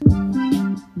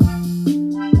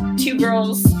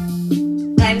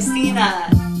I'm Stina.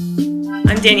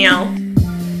 I'm Danielle.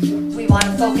 We want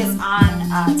to focus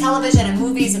on television and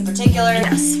movies in particular.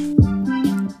 Yes.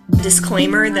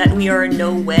 Disclaimer that we are in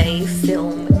no way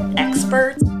film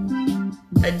experts.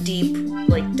 A deep,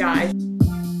 dive.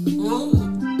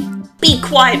 Be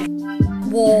quiet.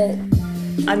 Whoa.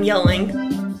 I'm yelling.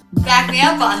 Back me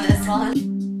up on this one.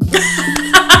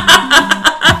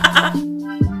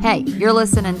 Hey, you're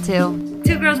listening to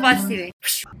Two Girls Watch TV.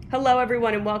 Hello,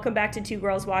 everyone, and welcome back to Two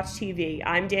Girls Watch TV.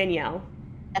 I'm Danielle.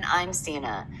 And I'm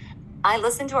Stina. I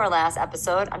listened to our last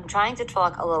episode. I'm trying to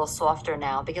talk a little softer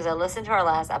now because I listened to our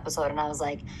last episode and I was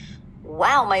like,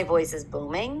 wow, my voice is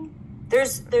booming.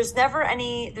 There's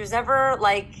never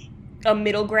like a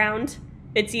middle ground.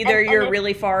 It's either you're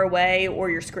really far away or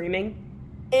you're screaming.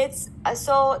 It's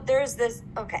so there's this.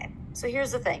 Okay, so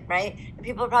here's the thing, right? And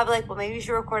people are probably like, well, maybe you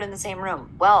should record in the same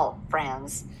room. Well,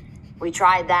 friends, we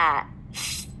tried that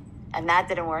and that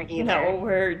didn't work either. No,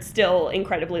 we're still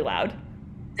incredibly loud.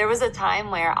 There was a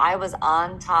time where I was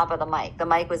on top of the mic. The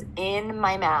mic was in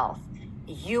my mouth.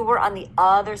 You were on the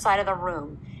other side of the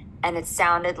room, and it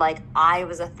sounded like I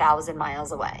was 1,000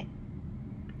 miles away.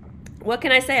 What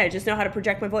can I say? I just know how to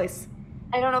project my voice.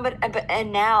 I don't know, but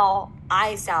now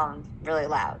I sound really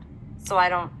loud. So I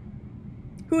don't...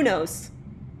 Who knows?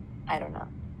 I don't know.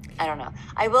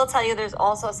 I will tell you there's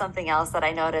also something else that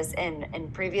I noticed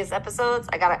in previous episodes.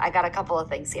 I got a couple of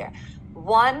things here.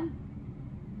 One,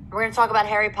 we're going to talk about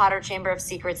Harry Potter Chamber of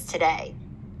Secrets today.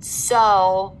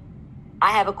 So I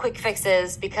have a quick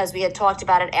fixes because we had talked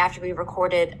about it after we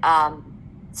recorded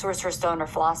Sorcerer's Stone or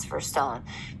Philosopher's Stone,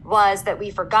 was that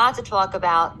we forgot to talk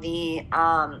about the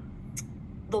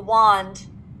wand,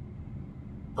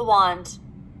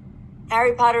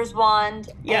 Harry Potter's wand,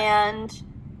 and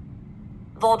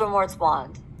Voldemort's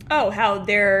wand. Oh, how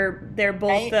they're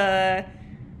both right?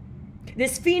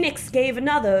 This phoenix gave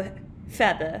another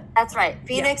feather. That's right.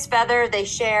 Phoenix feather, they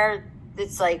share.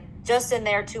 It's like just in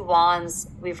their two wands.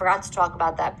 We forgot to talk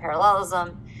about that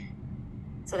parallelism.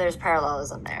 So there's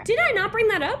parallelism there. Did I not bring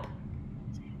that up?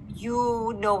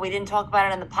 You know, we didn't talk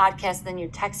about it in the podcast. And then you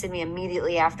texted me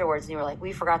immediately afterwards and you were like,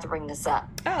 we forgot to bring this up.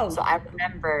 Oh. So I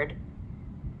remembered.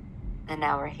 And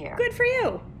now we're here. Good for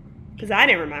you. Because I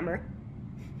didn't remember.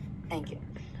 Thank you.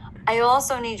 I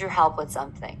also need your help with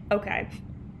something. Okay.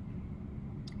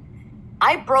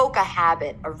 I broke a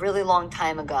habit a really long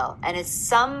time ago, and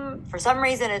for some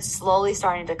reason it's slowly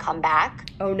starting to come back.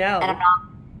 Oh no. And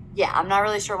I'm not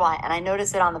really sure why. And I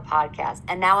noticed it on the podcast,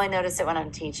 and now I notice it when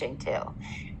I'm teaching too.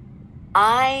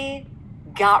 I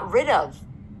got rid of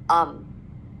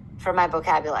from my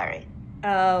vocabulary.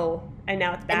 Oh, and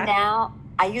now it's back. And now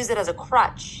I use it as a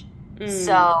crutch.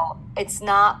 So it's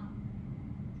not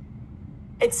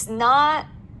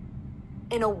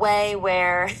in a way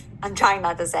where I'm trying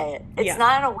not to say it. It's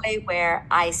not in a way where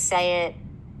I say it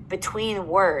between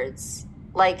words,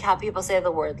 like how people say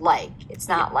the word like. It's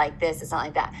not like this. It's not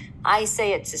like that. I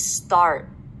say it to start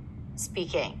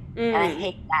speaking. And I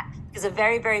hate that. Because a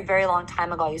very, very, very long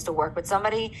time ago, I used to work with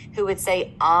somebody who would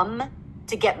say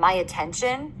to get my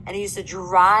attention. And it used to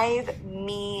drive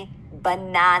me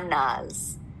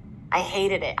bananas. I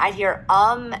hated it. I'd hear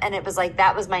and it was like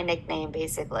that was my nickname,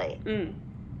 basically.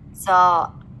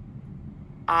 So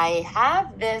I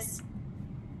have this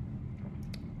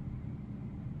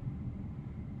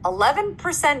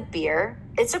 11% beer.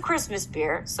 It's a Christmas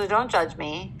beer, so don't judge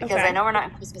me because I know we're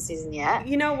not in Christmas season yet.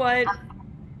 You know what?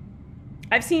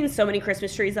 I've seen so many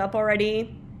Christmas trees up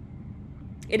already.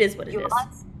 It is what it is.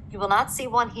 You will not see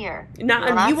one here. You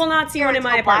will not see one in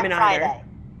my apartment either.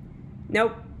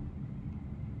 Nope.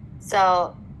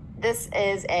 So this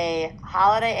is a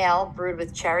holiday ale brewed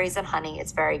with cherries and honey.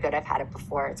 It's very good. I've had it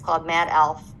before. It's called Mad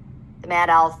Elf. The Mad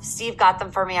Elf. Steve got them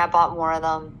for me. I bought more of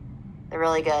them. They're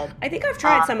really good. I think I've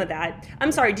tried some of that.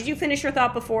 I'm sorry. Did you finish your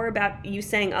thought before about you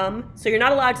saying So you're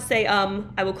not allowed to say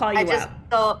I will call you out.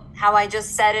 So how I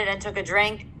just said it and took a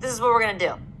drink, this is what we're going to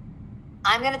do.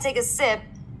 I'm going to take a sip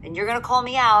and you're going to call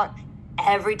me out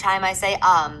every time I say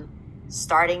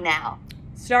starting now.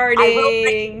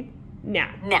 Starting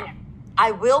now. Now. I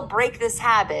will break this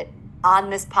habit on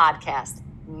this podcast.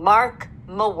 Mark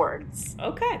my words.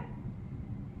 Okay.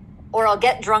 Or I'll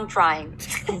get drunk trying.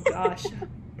 Oh, gosh.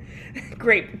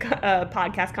 Great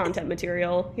podcast content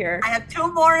material here. I have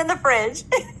 2 more in the fridge.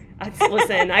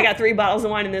 Listen, I got 3 bottles of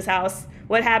wine in this house.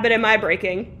 What habit am I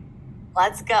breaking?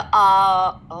 Let's go.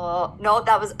 No,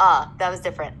 that was That was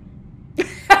different.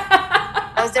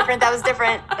 That was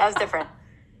different.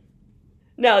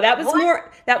 No, that was more.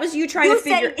 That was you trying to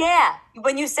figure. You say yeah.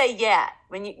 When you say yeah,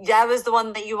 that was the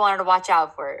one that you wanted to watch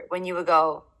out for. When you would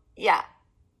go, yeah.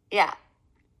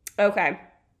 Okay.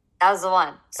 That was the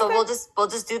one. So Okay. we'll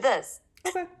just do this.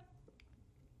 Okay.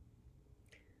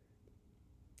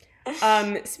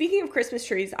 Speaking of Christmas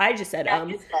trees, I just said Yeah,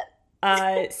 you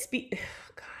said.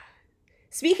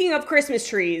 Speaking of Christmas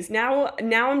trees, now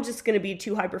I'm just gonna be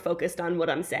too hyper focused on what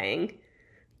I'm saying.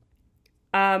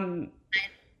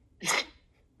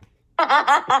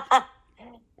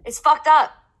 It's fucked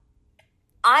up.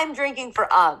 I'm drinking for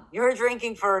You're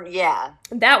drinking for yeah.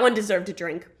 That one deserved a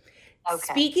drink.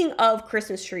 Okay. Speaking of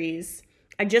Christmas trees,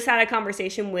 I just had a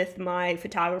conversation with my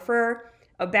photographer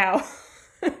about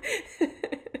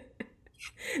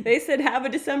they said have a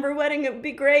December wedding, it would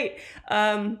be great.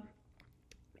 So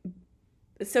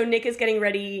Nick is getting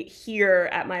ready here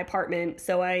at my apartment.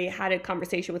 So I had a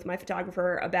conversation with my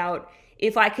photographer about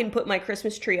if I can put my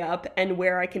Christmas tree up and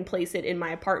where I can place it in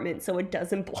my apartment so it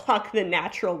doesn't block the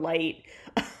natural light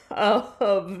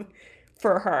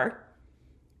for her.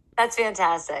 That's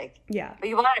fantastic. Yeah. But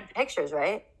you wanted pictures,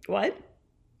 right? What?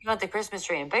 You want the Christmas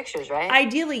tree in pictures, right?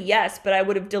 Ideally, yes, but I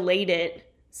would have delayed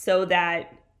it so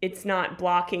that it's not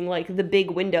blocking like the big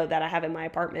window that I have in my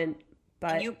apartment.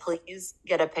 But Can you please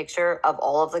get a picture of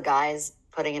all of the guys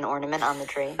putting an ornament on the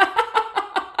tree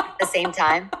at the same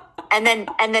time? And then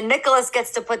Nicholas gets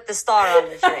to put the star on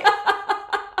the tree.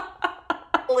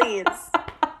 Please.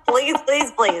 Please,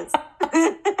 please, please.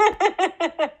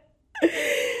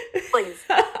 Please.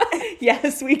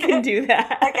 Yes, we can do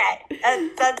that. Okay.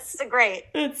 That's great.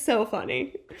 That's so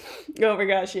funny. Oh my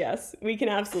gosh, yes. We can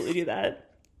absolutely do that.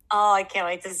 Oh, I can't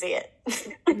wait to see it.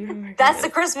 Oh That's the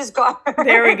Christmas card.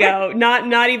 There we go.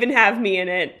 Not even have me in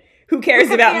it. Who cares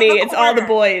about me? It's all the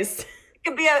boys.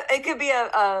 It could be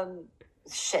a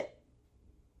shit.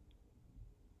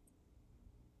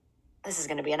 This is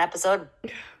going to be an episode. Oh,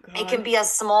 It can be a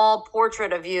small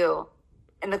portrait of you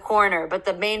in the corner, but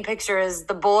the main picture is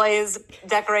the boys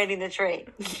decorating the tree.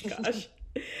 Gosh.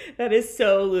 That is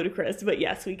so ludicrous. But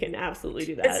yes, we can absolutely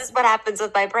do that. This is what happens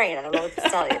with my brain. I don't know what to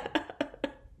tell you.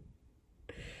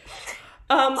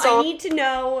 I need to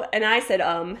know, and I said,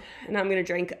 and I'm going to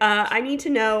drink. I need to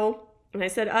know, and I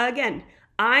said, again,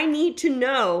 I need to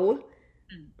know,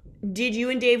 did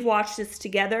you and Dave watch this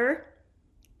together?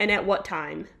 And at what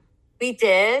time? We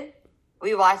did.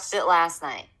 We watched it last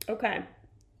night. Okay.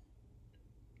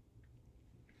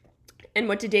 And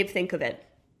what did Dave think of it?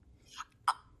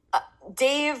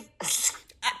 Dave,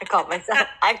 I caught myself.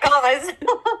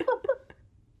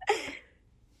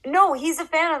 No, he's a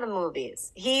fan of the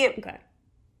movies. Okay.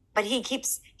 But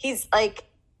he's like,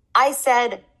 I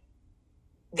said,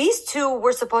 these two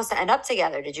were supposed to end up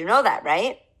together. Did you know that,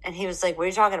 right? And he was like, what are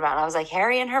you talking about? And I was like,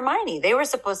 Harry and Hermione, they were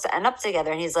supposed to end up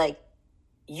together. And he's like,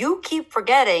 you keep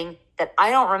forgetting that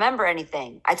I don't remember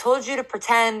anything. I told you to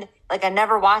pretend like I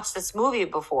never watched this movie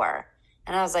before.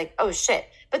 And I was like, oh shit.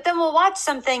 But then we'll watch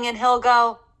something and he'll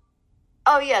go,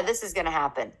 oh yeah, this is going to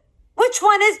happen. Which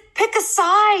one is? Pick a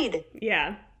side.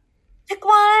 Yeah. Pick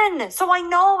one. So I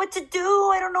know what to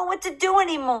do. I don't know what to do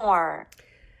anymore.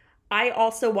 I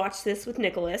also watched this with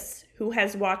Nicholas, who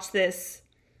has watched this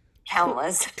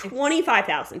countless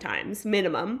 25,000 times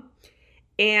minimum.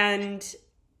 And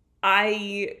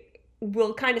I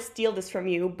will kind of steal this from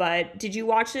you, but did you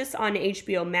watch this on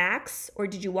HBO Max or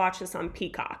did you watch this on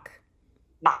Peacock?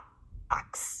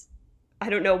 Max. I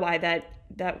don't know why that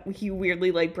he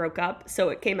weirdly like broke up, so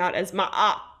it came out as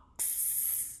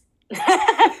Max.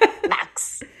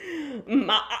 Max.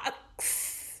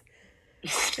 Max.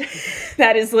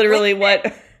 That is literally what.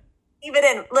 Leave it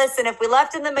in. Listen, if we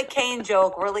left in the McCain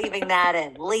joke, we're leaving that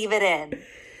in. Leave it in.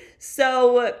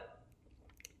 So,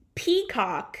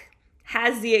 Peacock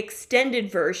has the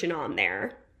extended version on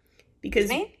there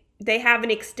because they have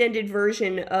an extended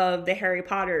version of the Harry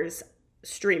Potters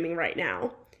streaming right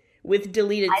now with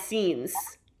deleted scenes.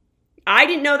 I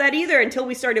didn't know that either until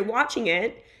we started watching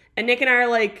it. And Nick and I are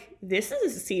like, this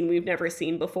is a scene we've never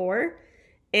seen before.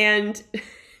 And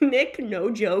Nick, no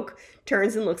joke,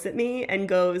 turns and looks at me and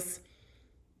goes,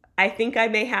 I think I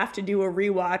may have to do a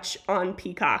rewatch on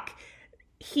Peacock.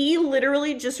 He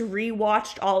literally just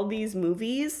rewatched all these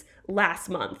movies last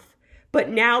month. But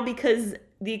now because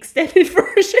the extended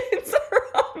versions are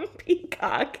on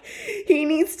Peacock, he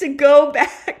needs to go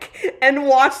back and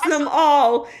watch them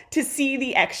all to see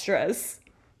the extras.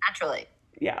 Naturally.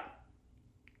 Yeah.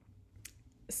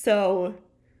 So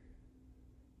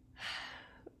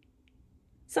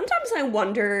sometimes I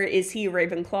wonder, is he a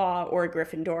Ravenclaw or a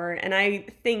Gryffindor? And I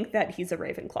think that he's a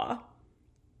Ravenclaw.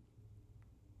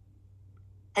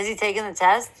 Has he taken the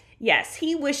test? Yes,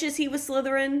 he wishes he was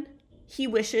Slytherin. He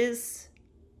wishes.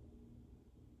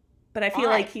 But I feel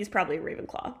like he's probably a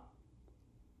Ravenclaw.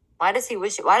 Why does he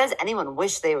wish? Why does anyone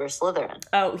wish they were Slytherin?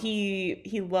 Oh,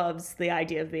 he loves the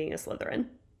idea of being a Slytherin.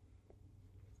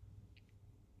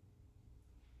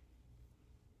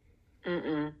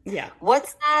 Mm-mm. Yeah.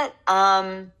 What's that?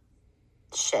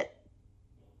 Shit.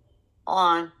 Hold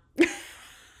on.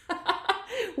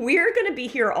 We're going to be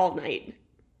here all night.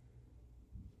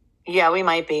 Yeah, we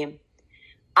might be.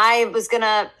 It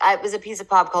was a piece of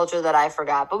pop culture that I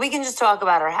forgot, but we can just talk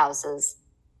about our houses.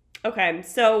 Okay,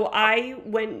 so I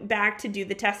went back to do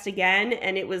the test again,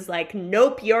 and it was like,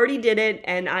 nope, you already did it,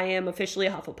 and I am officially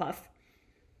a Hufflepuff.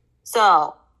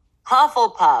 So,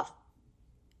 Hufflepuff,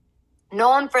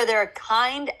 known for their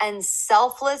kind and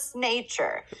selfless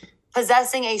nature,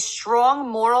 possessing a strong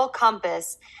moral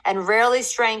compass and rarely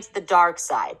straying to the dark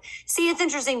side. See, it's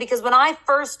interesting because when I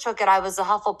first took it, I was a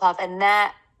Hufflepuff, and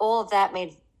all of that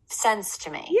made sense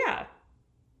to me. Yeah.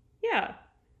 Yeah.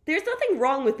 There's nothing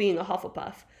wrong with being a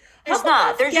Hufflepuff. There's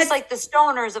not. They're just like the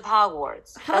stoners of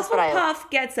Hogwarts. That's what I.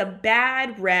 Hufflepuff gets a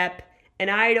bad rep,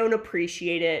 and I don't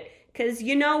appreciate it. Because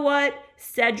you know what?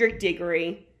 Cedric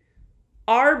Diggory,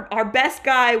 our best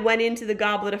guy, went into the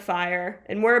Goblet of Fire,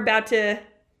 and we're about to...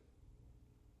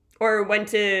 Or went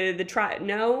to the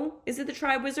No? Is it the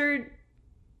Triwizard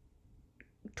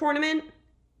tournament?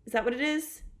 Is that what it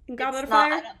is? In Goblet of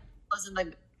Fire?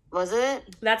 Was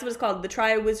it? That's what it's called, the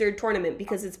Triwizard Tournament,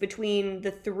 because it's between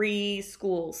the 3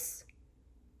 schools.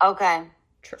 Okay.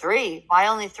 3? Why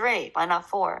only 3? Why not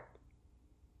 4?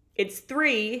 It's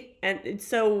 3, and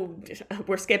so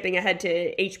we're skipping ahead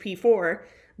to HP4,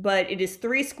 but it is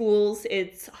 3 schools.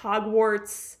 It's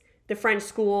Hogwarts, the French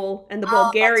school, and the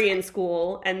Bulgarian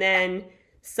school, and then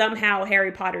somehow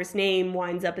Harry Potter's name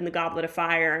winds up in the Goblet of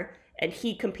Fire, and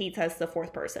he competes as the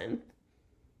 4th person.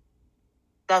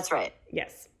 That's right.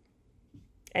 Yes.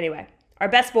 Anyway, our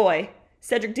best boy,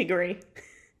 Cedric Diggory.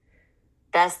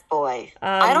 Best boy.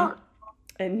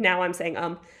 And now I'm saying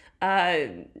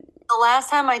The last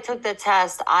time I took the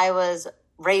test, I was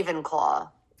Ravenclaw.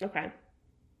 Okay.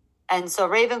 And so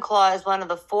Ravenclaw is one of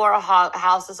the 4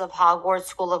 houses of Hogwarts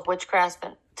School of Witchcraft.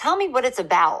 But tell me what it's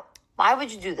about. Why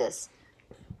would you do this?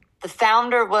 The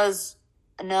founder was...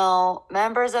 No,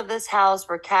 members of this house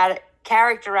were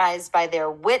characterized by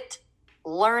their wit,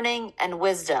 learning, and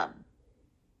wisdom.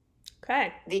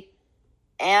 Okay. The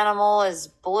animal is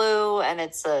blue, and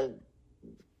it's a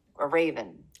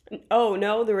raven. Oh,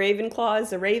 no, the Ravenclaw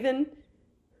is a raven?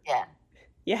 Yeah.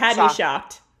 You had me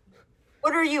shocked.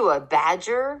 What are you, a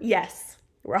badger? Yes.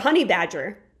 We're a honey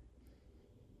badger.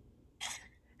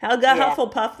 Helga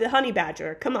Hufflepuff, the honey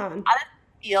badger. Come on. How does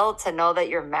it feel to know that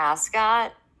your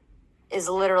mascot is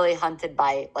literally hunted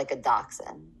by, like, a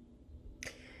dachshund?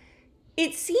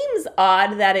 It seems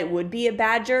odd that it would be a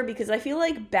badger because I feel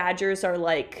like badgers are,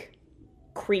 like,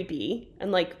 creepy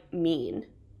and, like, mean.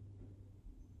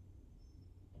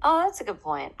 Oh, that's a good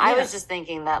point. Yeah. I was just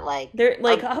thinking that, like... They're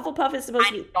like, Hufflepuff is supposed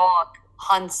to be... dog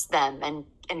hunts them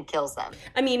and kills them.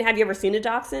 I mean, have you ever seen a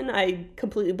dachshund? I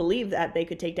completely believe that they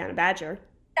could take down a badger.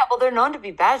 Yeah, well, they're known to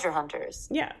be badger hunters.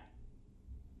 Yeah.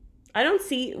 I don't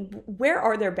see... Where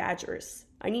are their badgers?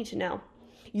 I need to know.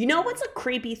 You know what's a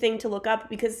creepy thing to look up?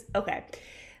 Because, okay,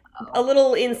 a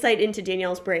little insight into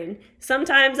Danielle's brain.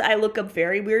 Sometimes I look up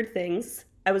very weird things.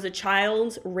 I was a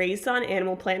child raised on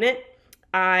Animal Planet.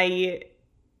 I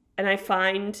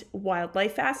find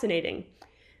wildlife fascinating.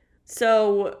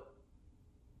 So,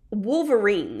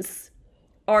 wolverines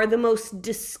are the most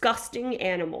disgusting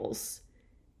animals.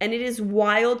 And it is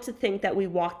wild to think that we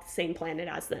walk the same planet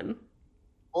as them.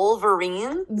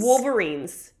 Wolverines?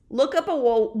 Wolverines. Look up a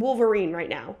wolverine right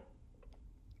now.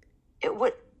 It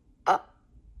would...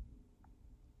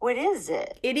 what is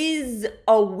it? It is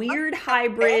a weird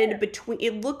hybrid between...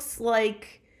 It looks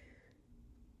like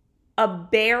a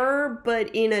bear, but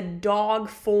in a dog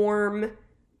form,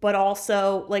 but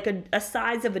also like a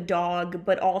size of a dog,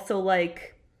 but also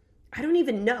like... I don't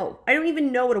even know. I don't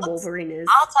even know what a wolverine is.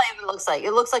 I'll tell you what it looks like.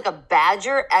 It looks like a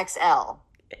badger XL.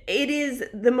 It is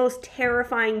the most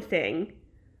terrifying thing.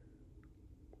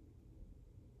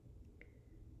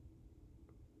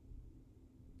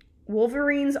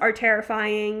 Wolverines are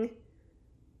terrifying.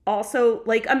 Also,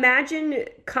 like, imagine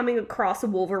coming across a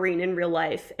wolverine in real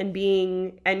life and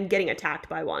getting attacked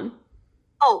by one.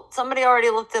 Oh, somebody already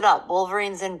looked it up.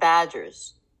 Wolverines and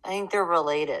badgers. I think they're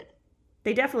related.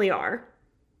 They definitely are.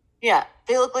 Yeah,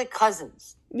 they look like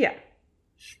cousins. Yeah.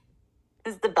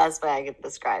 This is the best way I could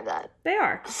describe that. They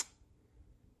are.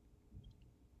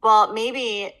 Well,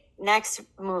 maybe next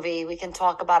movie we can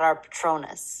talk about our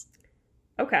Patronus.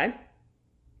 Okay.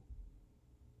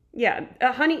 Yeah,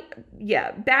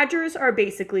 badgers are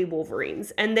basically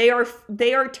wolverines, and they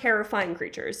are terrifying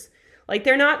creatures. Like,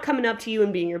 they're not coming up to you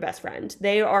and being your best friend.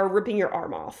 They are ripping your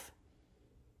arm off.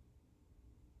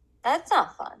 That's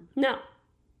not fun. No.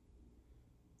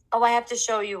 Oh, I have to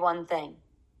show you one thing.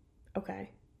 Okay.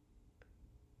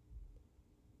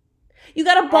 You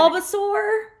got a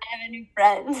Bulbasaur? I have a new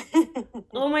friend.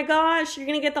 Oh my gosh, you're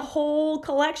gonna get the whole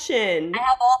collection. I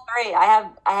have all three. I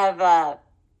have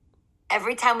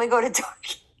every time we go to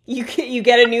Target. You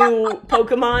get a new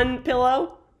Pokemon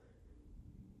pillow?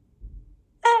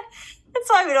 That's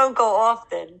why we don't go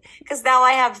often. Because now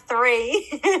I have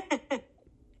three.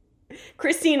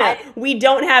 Christina, we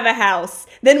don't have a house.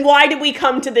 Then why did we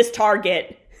come to this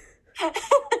Target?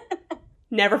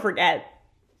 Never forget.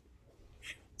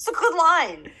 It's a good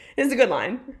line. It's a good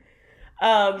line.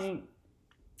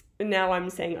 Now I'm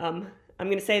saying I'm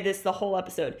going to say this the whole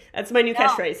episode. That's my new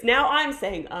catchphrase. Now I'm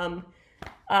saying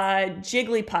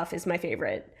Jigglypuff is my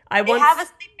favorite. They have a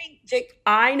sleeping Jig.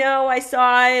 I know, I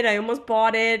saw it. I almost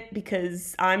bought it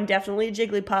because I'm definitely a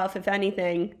Jigglypuff, if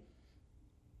anything.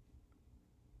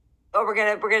 Oh, we're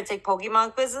gonna take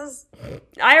Pokemon quizzes?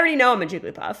 I already know I'm a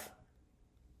Jigglypuff.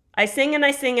 I sing and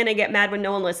I get mad when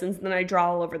no one listens, and then I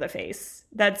draw all over their face.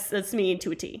 That's me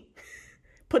to a T.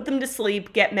 Put them to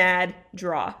sleep, get mad,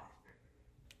 draw.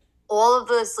 All of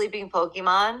the sleeping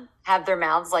Pokemon have their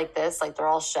mouths like this, like they're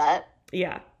all shut.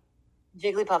 Yeah.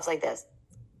 Jigglypuff's like this.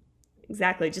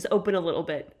 Exactly. Just open a little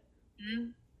bit.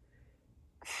 Mm-hmm.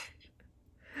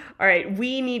 All right.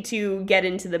 We need to get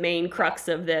into the main crux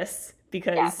of this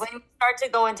because... when you start to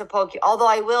go into Pokemon... Although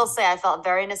I will say I felt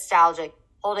very nostalgic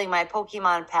holding my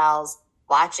Pokemon pals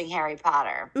watching Harry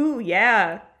Potter. Ooh,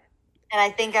 yeah. And I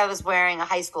think I was wearing a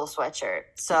high school sweatshirt.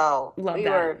 So we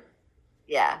were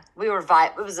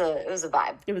vibe. It was a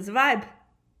vibe. It was a vibe.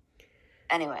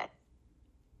 Anyway.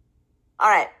 All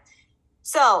right.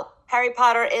 So Harry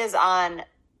Potter is on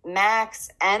Max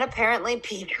and apparently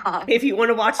Peacock. If you want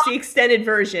to watch the extended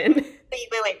version.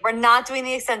 Wait. We're not doing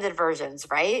the extended versions,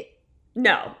 right?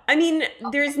 No. I mean,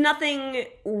 there's nothing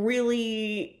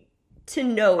really to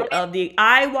note of the...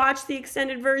 I watched the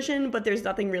extended version, but there's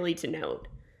nothing really to note.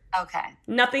 Okay.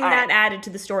 Nothing that added to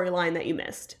the storyline that you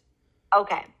missed.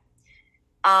 Okay.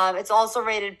 It's also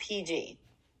rated PG.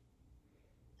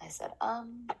 I said,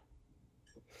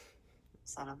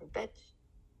 son of a bitch.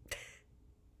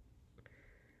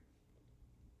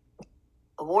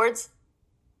 Awards?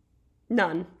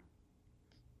 None.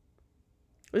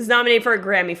 It was nominated for a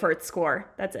Grammy for its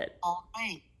score. That's it. All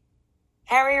right.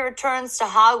 Harry returns to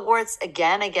Hogwarts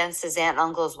again against his aunt and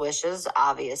uncle's wishes,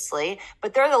 obviously,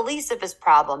 but they're the least of his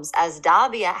problems as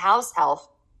Dobby, a house elf.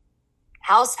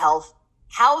 I was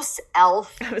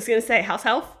going to say house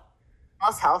elf.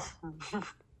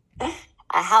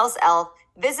 A house elf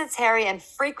visits Harry and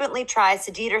frequently tries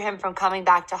to deter him from coming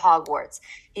back to Hogwarts.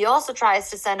 He also tries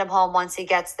to send him home once he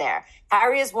gets there.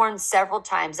 Harry is warned several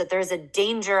times that there is a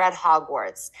danger at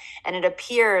Hogwarts, and it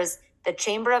appears the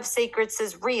Chamber of Secrets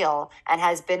is real and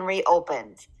has been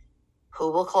reopened.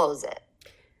 Who will close it?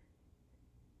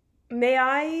 May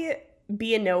I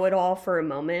be a know-it-all for a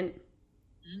moment?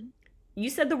 Mm-hmm. You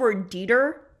said the word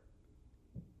deter.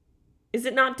 Is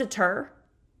it not deter?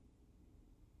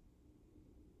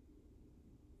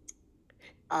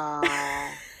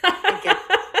 I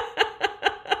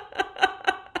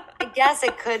guess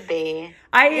it could be.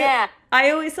 I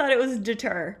always thought it was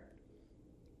deter.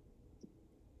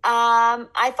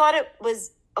 I thought it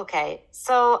was okay.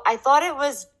 So I thought it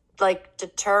was like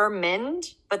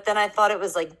determined, but then I thought it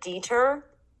was like deter.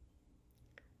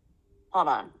 Hold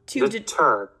on. To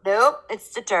deter. Nope, it's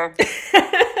deter.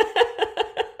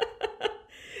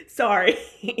 Sorry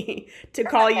to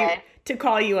call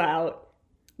you out,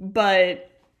 but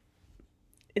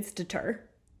it's deter.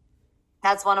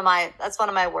 That's one of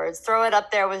my words. Throw it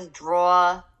up there with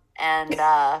draw and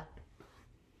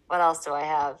what else do I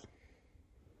have?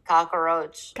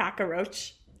 Cockroach.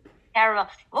 Caramel.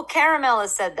 Well, caramel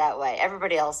is said that way.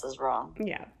 Everybody else is wrong.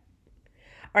 Yeah.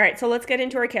 All right, so let's get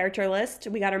into our character list.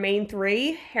 We got our main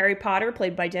three. Harry Potter,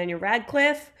 played by Daniel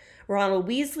Radcliffe. Ronald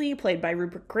Weasley, played by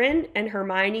Rupert Grint. And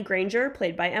Hermione Granger,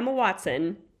 played by Emma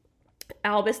Watson.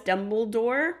 Albus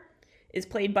Dumbledore is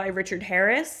played by Richard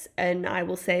Harris. And I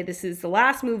will say this is the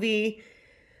last movie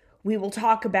we will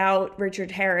talk about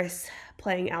Richard Harris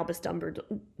playing Albus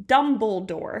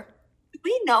Dumbledore. Do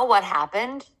we know what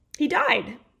happened? He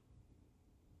died.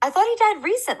 I thought he died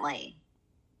recently.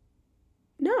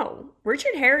 No,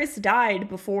 Richard Harris died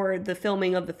before the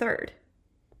filming of the third.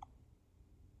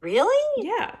 Really?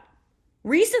 Yeah.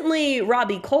 Recently,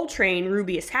 Robbie Coltrane,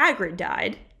 Rubeus Hagrid,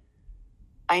 died.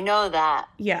 I know that.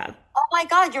 Yeah. Oh my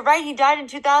God, you're right. He died in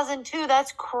 2002.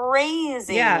 That's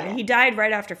crazy. Yeah, he died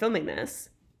right after filming this.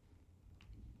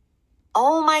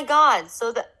 Oh my God.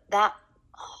 So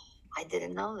I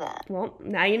didn't know that. Well,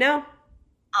 now you know.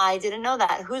 I didn't know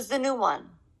that. Who's the new one?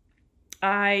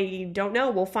 I don't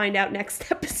know. We'll find out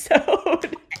next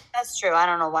episode. That's true. I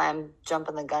don't know why I'm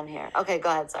jumping the gun here. Okay, go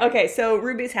ahead. Sorry. Okay, so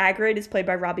Rubius Hagrid is played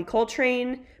by Robbie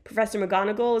Coltrane. Professor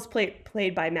McGonagall is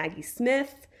played by Maggie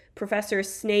Smith. Professor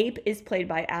Snape is played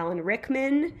by Alan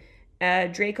Rickman.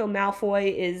 Draco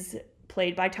Malfoy is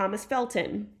played by Thomas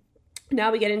Felton.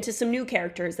 Now we get into some new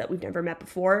characters that we've never met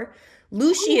before.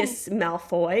 Lucius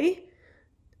Malfoy,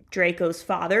 Draco's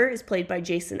father, is played by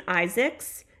Jason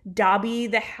Isaacs. Dobby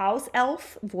the house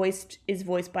elf is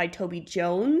voiced by Toby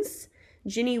Jones.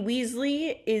 Ginny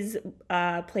Weasley is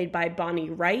played by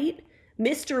Bonnie Wright.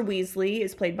 Mr. Weasley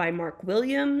is played by Mark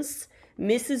Williams.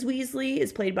 Mrs. Weasley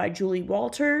is played by Julie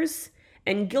Walters.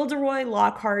 And Gilderoy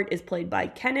Lockhart is played by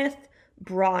Kenneth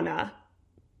Branagh.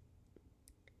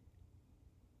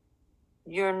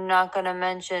 You're not going to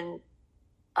mention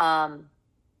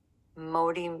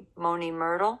Moni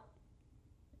Myrtle?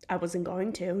 I wasn't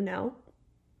going to, no.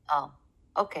 Oh,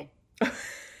 okay.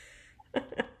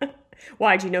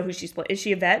 Why? Do you know who she's playing? Is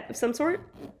she a vet of some sort?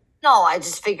 No, I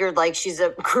just figured like she's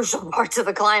a crucial part to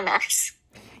the climax.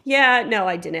 Yeah, no,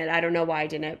 I didn't. I don't know why I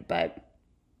didn't, but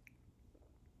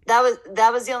that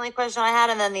was the only question I had.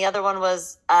 And then the other one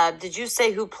was, did you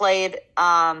say who played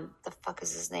the fuck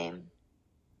is his name?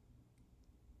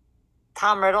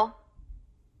 Tom Riddle?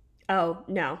 Oh,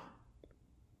 no.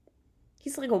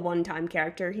 He's like a one-time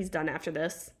character. He's done after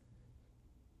this.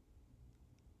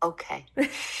 Okay.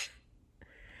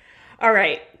 All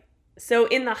right. So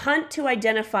in the hunt to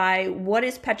identify what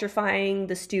is petrifying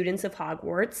the students of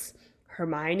Hogwarts,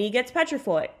 Hermione gets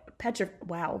petrified.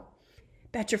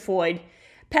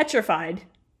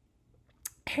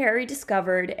 Harry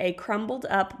discovered a crumbled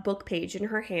up book page in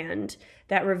her hand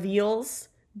that reveals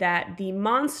that the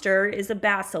monster is a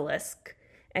basilisk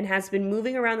and has been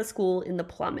moving around the school in the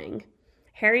plumbing.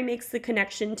 Harry makes the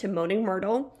connection to Moaning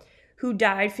Myrtle, who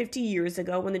died 50 years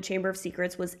ago when the Chamber of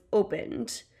Secrets was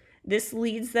opened. This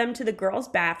leads them to the girls'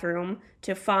 bathroom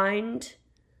to find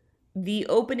the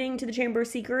opening to the Chamber of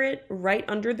Secret right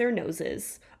under their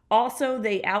noses. Also,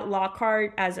 they out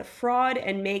Lockhart as a fraud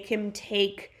and make him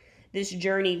take this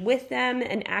journey with them,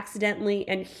 and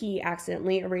he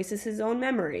accidentally erases his own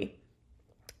memory.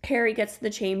 Harry gets to the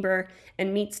chamber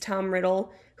and meets Tom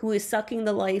Riddle, who is sucking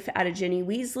the life out of Ginny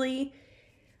Weasley.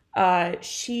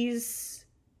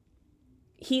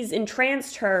 He's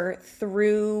entranced her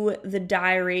through the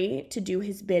diary to do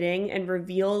his bidding and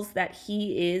reveals that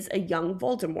he is a young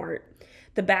Voldemort.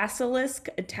 The basilisk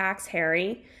attacks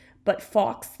Harry, but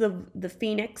Fawkes the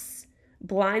Phoenix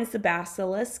blinds the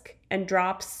basilisk and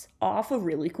drops off a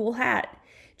really cool hat.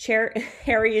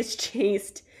 Harry is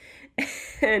chased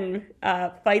and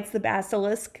fights the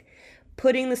basilisk,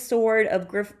 pulling the sword of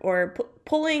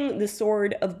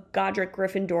Godric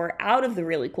Gryffindor out of the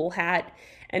really cool hat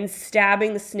and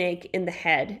stabbing the snake in the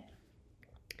head.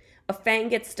 A fang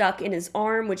gets stuck in his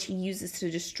arm, which he uses to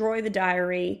destroy the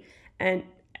diary and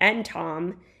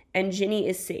Tom, and Ginny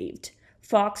is saved.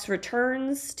 Fawkes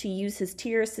returns to use his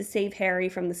tears to save Harry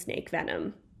from the snake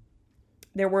venom.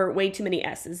 There were way too many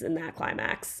S's in that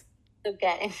climax.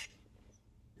 Okay.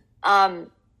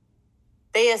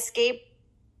 They escape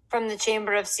from the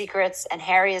Chamber of Secrets, and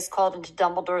Harry is called into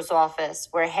Dumbledore's office,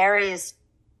 where Harry is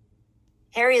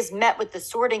met with the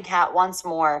Sorting Hat once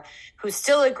more, who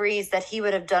still agrees that he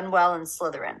would have done well in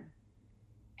Slytherin.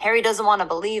 Harry doesn't want to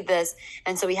believe this,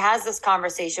 and so he has this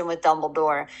conversation with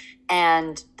Dumbledore,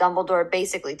 and Dumbledore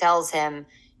basically tells him,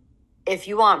 if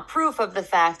you want proof of the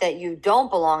fact that you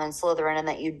don't belong in Slytherin and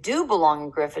that you do belong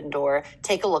in Gryffindor,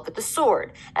 take a look at the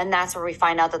sword. And that's where we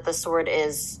find out that the sword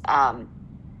is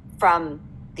from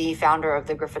the founder of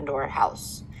the Gryffindor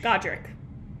house. Godric.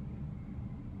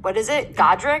 What is it?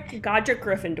 Godric? Godric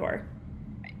Gryffindor.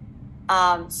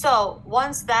 So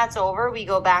once that's over, we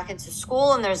go back into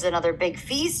school and there's another big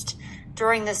feast.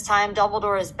 During this time,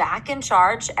 Dumbledore is back in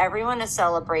charge. Everyone is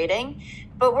celebrating,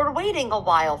 but we're waiting a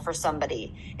while for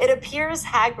somebody. It appears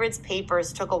Hagrid's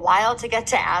papers took a while to get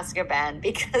to Azkaban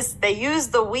because they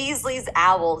used the Weasley's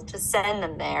owl to send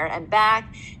them there and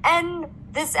back, and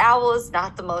this owl is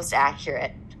not the most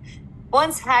accurate.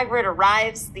 Once Hagrid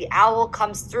arrives, the owl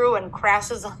comes through and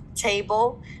crashes on the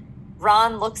table.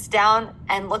 Ron looks down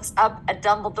and looks up at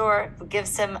Dumbledore, who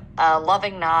gives him a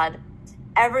loving nod.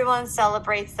 Everyone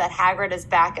celebrates that Hagrid is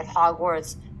back at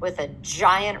Hogwarts with a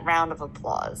giant round of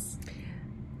applause.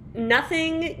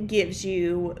 Nothing gives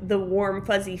you the warm,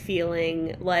 fuzzy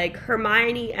feeling like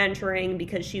Hermione entering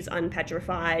because she's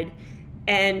unpetrified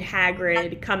and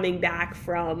Hagrid coming back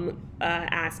from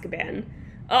Azkaban.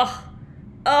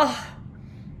 I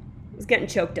was getting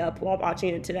choked up while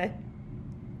watching it today.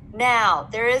 Now,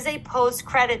 there is a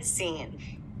post-credits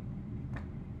scene.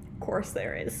 Of course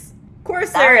there is. Of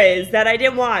course there is, that I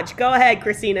didn't watch. Go ahead,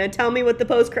 Christina. Tell me what the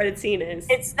post-credit scene is.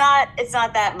 It's not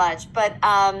that much, but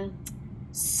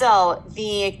so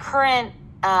the current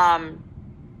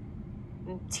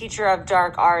teacher of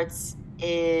dark arts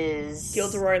is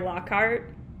Gilderoy Lockhart.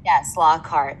 Yes,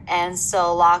 Lockhart. And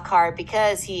so Lockhart,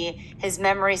 because his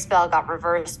memory spell got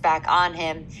reversed back on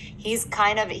him, he's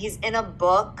in a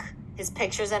book. His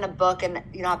picture's in a book, and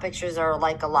you know how pictures are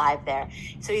like alive there.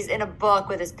 So he's in a book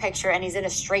with his picture, and he's in a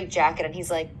straitjacket, and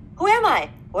he's like, "Who am I?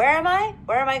 Where am I?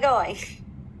 Where am I going?"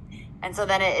 And so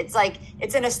then it's like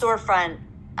it's in a storefront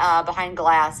behind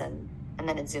glass, and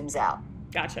then it zooms out.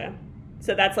 Gotcha.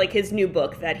 So that's like his new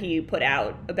book that he put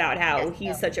out about how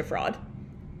he's such a fraud.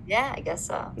 Yeah, I guess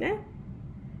so. Yeah,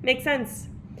 makes sense.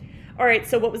 All right,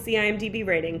 so what was the IMDb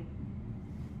rating?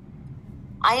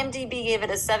 IMDb gave it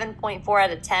a 7.4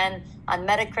 out of 10. On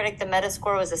Metacritic, the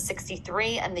Metascore was a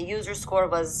 63, and the user score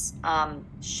was, a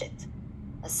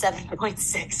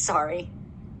 7.6, sorry.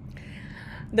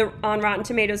 On Rotten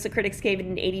Tomatoes, the critics gave it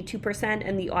an 82%,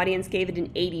 and the audience gave it an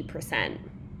 80%.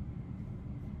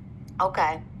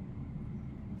 Okay.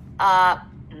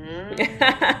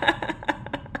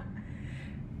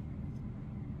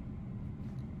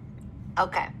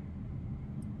 Okay.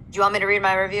 Do you want me to read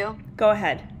my review? Go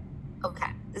ahead.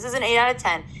 Okay. This is an 8 out of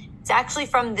 10. It's actually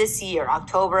from this year,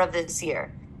 October of this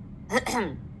year.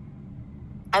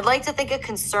 I'd like to think a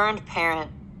concerned parent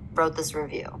wrote this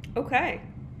review. Okay.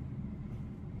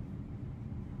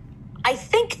 I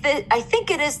think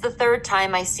it is the third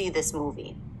time I see this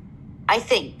movie. I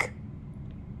think.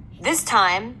 This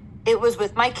time, it was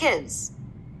with my kids.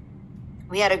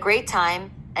 We had a great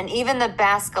time, and even the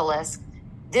basilisk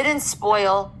didn't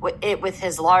spoil it with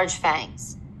his large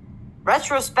fangs.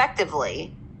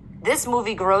 Retrospectively, this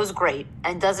movie grows great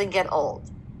and doesn't get old.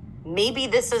 Maybe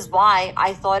this is why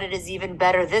I thought it is even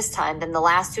better this time than the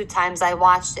last 2 times I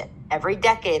watched it, every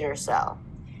decade or so.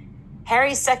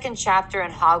 Harry's second chapter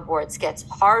in Hogwarts gets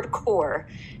hardcore,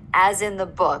 as in the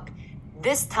book,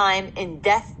 this time in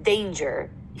death danger.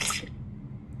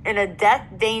 And a death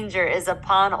danger is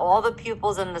upon all the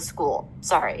pupils in the school.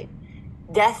 Sorry.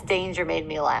 Death danger made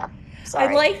me laugh. Sorry.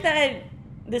 I like that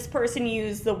this person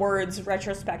used the words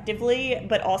retrospectively,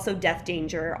 but also death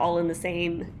danger all in the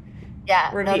same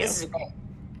review. No, this is great.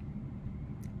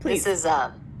 Please. This is,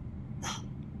 hold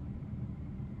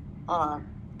on.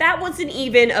 That wasn't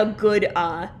even a good,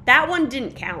 that one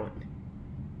didn't count.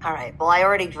 All right. Well, I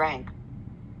already drank.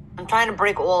 I'm trying to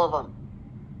break all of them.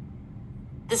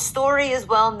 The story is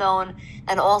well known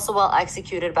and also well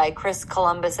executed by Chris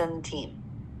Columbus and the team.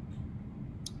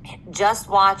 Just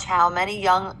watch how many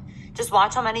young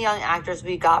actors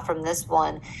we got from this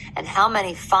one, and how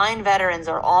many fine veterans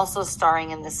are also starring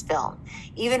in this film.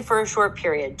 Even for a short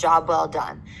period, job well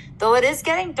done. Though it is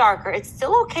getting darker, it's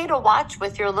still okay to watch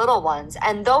with your little ones.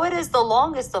 And though it is the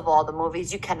longest of all the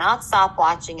movies, you cannot stop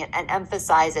watching it and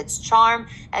emphasize its charm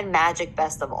and magic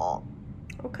best of all.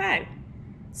 Okay.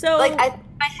 So, like, in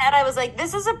my head, I was like,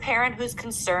 this is a parent who's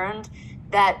concerned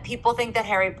that people think that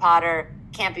Harry Potter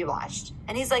can't be watched.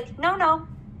 And he's like, no,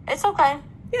 it's okay.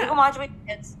 Yeah. You can watch it with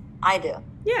your kids. I do.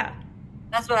 Yeah.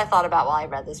 That's what I thought about while I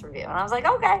read this review. And I was like,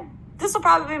 okay, this will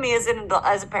probably be me as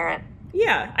a parent.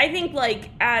 Yeah. I think, like,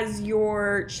 as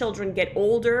your children get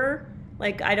older,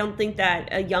 like, I don't think that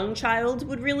a young child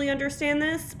would really understand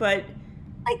this, but...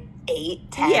 Like 8,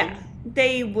 10. Yeah.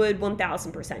 They would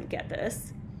 1000% get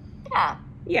this. Yeah.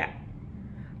 Yeah.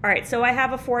 All right, so I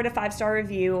have a 4 out of 5 star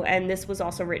review, and this was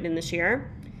also written in this year.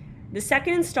 The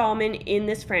second installment in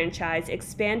this franchise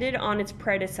expanded on its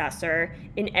predecessor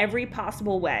in every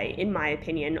possible way, in my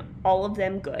opinion, all of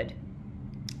them good.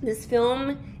 This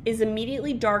film is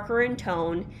immediately darker in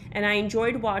tone, and I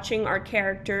enjoyed watching our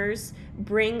characters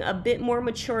bring a bit more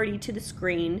maturity to the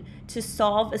screen to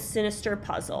solve a sinister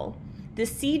puzzle. The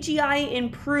CGI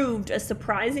improved a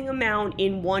surprising amount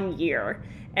in 1 year,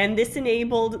 and this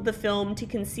enabled the film to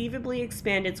conceivably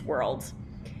expand its world.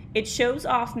 It shows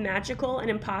off magical and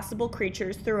impossible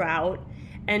creatures throughout,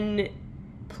 and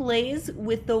plays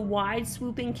with the wide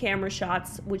swooping camera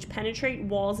shots which penetrate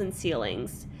walls and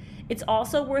ceilings. It's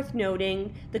also worth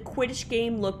noting the Quidditch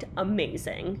game looked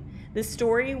amazing. The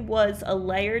story was a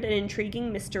layered and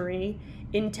intriguing mystery,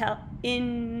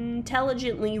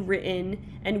 intelligently written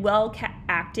and well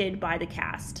acted by the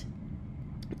cast.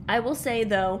 I will say,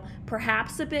 though,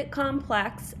 perhaps a bit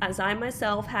complex, as I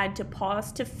myself had to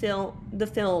pause the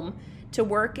film to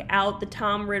work out the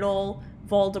Tom Riddle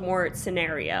Voldemort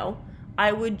scenario.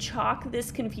 I would chalk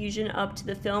this confusion up to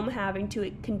the film having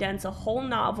to condense a whole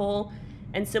novel,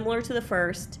 and similar to the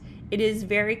first, it is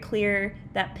very clear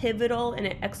that pivotal and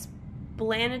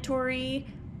explanatory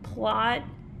plot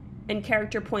and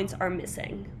character points are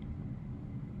missing.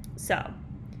 So, I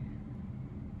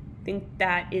think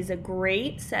that is a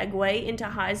great segue into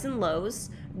highs and lows.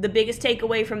 The biggest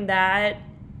takeaway from that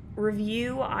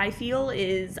review, I feel,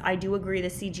 is I do agree the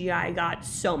CGI got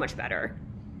so much better.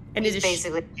 And it's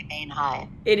basically the main high.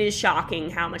 It is shocking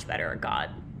how much better it got.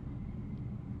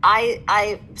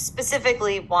 I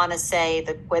specifically want to say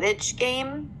the Quidditch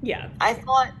game. Yeah. I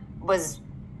thought was,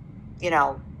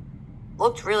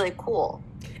 looked really cool,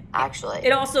 actually.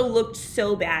 It also looked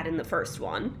so bad in the first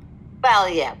one. Well,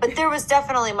 yeah, but there was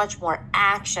definitely much more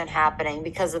action happening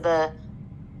because of the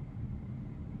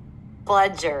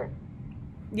Bludger.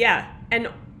 Yeah, and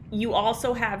you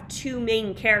also have two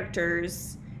main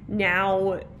characters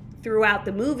now throughout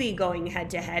the movie going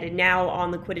head-to-head, and now on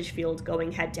the Quidditch field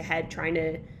going head-to-head trying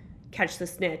to catch the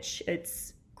snitch.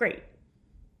 It's great.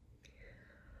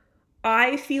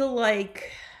 I feel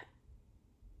like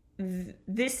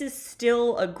this is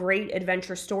still a great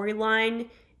adventure storyline.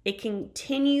 It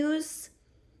continues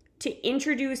to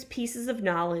introduce pieces of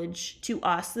knowledge to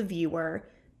us, the viewer,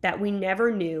 that we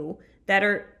never knew, that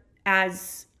are,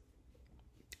 as,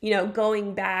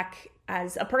 going back,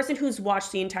 as a person who's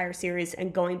watched the entire series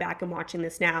and going back and watching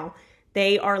this now,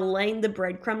 they are laying the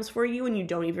breadcrumbs for you and you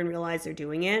don't even realize they're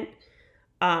doing it.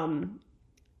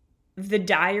 The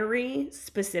diary,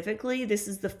 specifically, this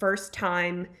is the first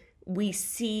time we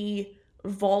see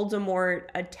Voldemort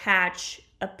attach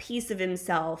a piece of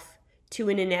himself to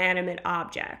an inanimate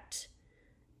object,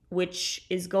 which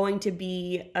is going to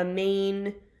be a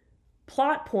main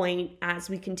plot point as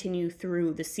we continue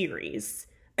through the series.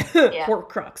 Yeah.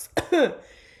 Horcrux.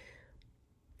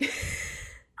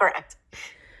 Correct.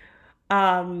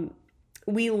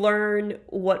 We learn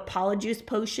what Polyjuice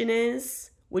Potion is,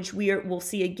 which we'll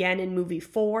see again in movie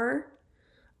 4.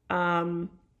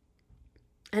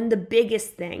 And the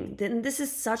biggest thing, then this is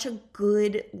such a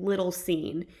good little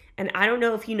scene, and I don't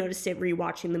know if you noticed it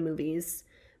rewatching the movies,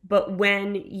 but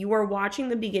when you are watching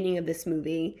the beginning of this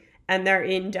movie and they're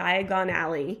in Diagon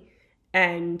Alley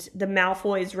and the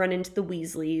Malfoys run into the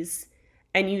Weasleys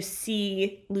and you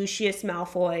see Lucius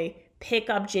Malfoy pick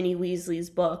up Ginny Weasley's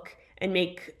book and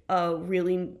make a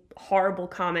really horrible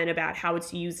comment about how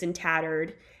it's used and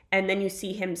tattered, and then you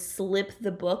see him slip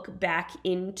the book back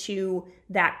into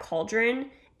that cauldron,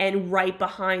 and right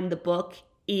behind the book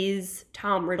is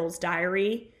Tom Riddle's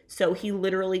diary. So he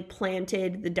literally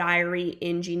planted the diary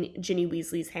in Ginny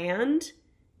Weasley's hand.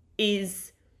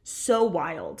 Is so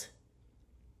wild.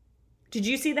 Did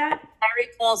you see that? Harry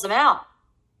calls him out.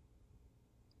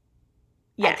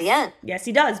 Yes. At the end. Yes,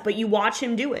 he does. But you watch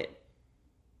him do it.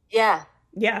 Yeah.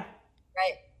 Yeah.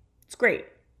 Right. It's great.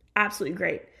 Absolutely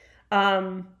great.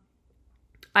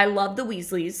 I love the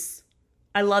Weasleys.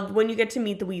 I love when you get to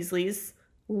meet the Weasleys.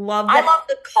 I love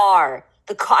the car.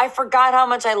 I forgot how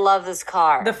much I love this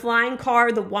car. The flying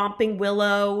car, the Whomping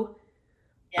Willow.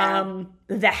 Yeah.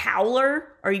 The Howler.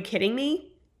 Are you kidding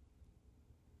me?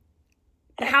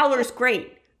 The Howler's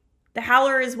great. The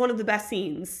Howler is one of the best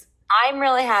scenes. I'm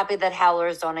really happy that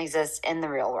Howlers don't exist in the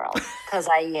real world, because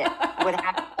I would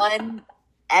have one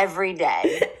every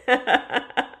day.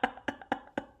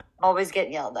 Always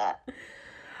getting yelled at.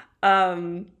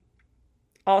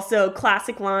 Also,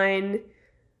 classic line,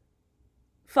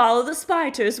 follow the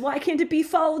spiders, why can't it be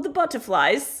follow the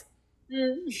butterflies?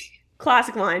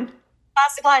 Classic line.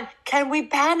 Classic line, can we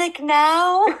panic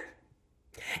now?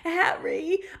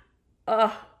 Harry.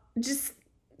 Just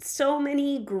so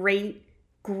many great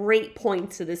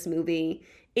points to this movie.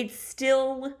 It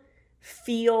still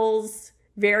feels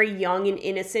very young and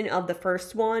innocent of the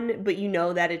first one, but you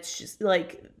know that it's just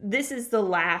like, this is the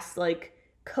last like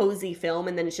cozy film,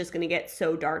 and then it's just going to get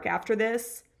so dark after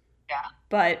this. Yeah.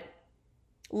 But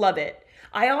love it.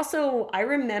 I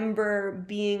remember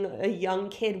being a young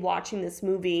kid watching this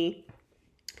movie,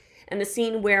 and the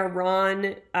scene where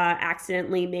Ron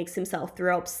accidentally makes himself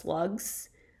throw up slugs.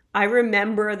 I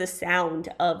remember the sound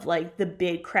of like the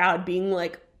big crowd being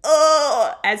like,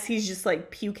 oh, as he's just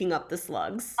like puking up the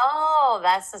slugs. Oh,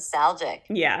 that's nostalgic.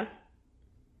 Yeah.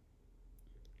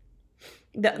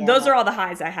 Those are all the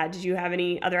highs I had. Did you have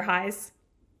any other highs?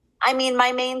 I mean,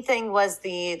 my main thing was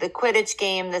the Quidditch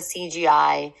game, the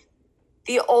CGI,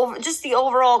 the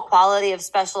overall quality of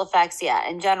special effects. Yeah,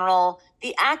 in general,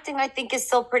 the acting I think is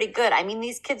still pretty good. I mean,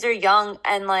 these kids are young,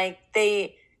 and like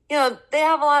they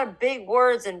have a lot of big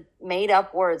words and made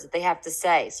up words that they have to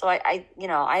say. So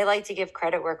I like to give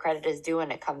credit where credit is due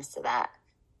when it comes to that.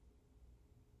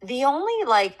 I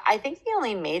think the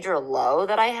only major low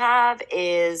that I have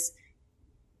is,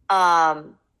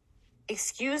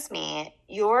 excuse me,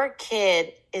 your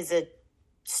kid is a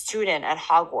student at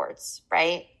Hogwarts,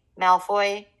 right?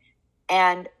 Malfoy.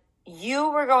 And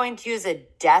you were going to use a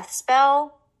death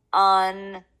spell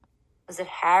on, was it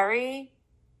Harry?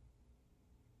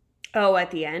 Oh,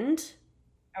 at the end?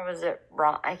 Or was it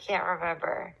wrong? I can't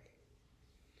remember.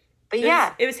 But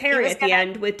it was Harry at the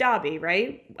end with Dobby,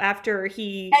 right? After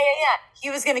he... Yeah. He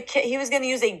was gonna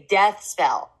use a death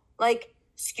spell. Like,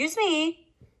 excuse me,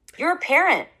 you're a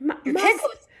parent. Your kid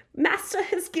goes... Master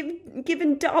has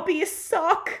given Dobby a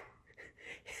sock.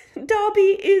 Dobby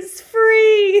is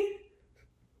free.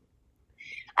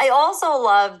 I also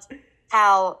loved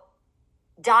how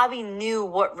Dobby knew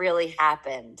what really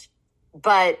happened,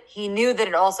 but he knew that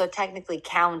it also technically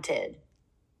counted.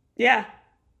 Yeah.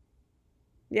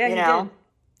 Yeah, he did.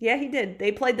 Yeah, he did.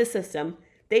 They played the system.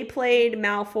 They played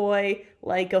Malfoy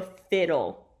like a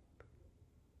fiddle.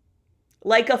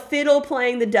 Like a fiddle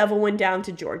playing The Devil Went Down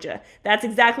to Georgia. That's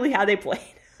exactly how they played.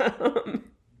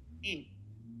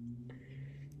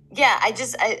 Yeah,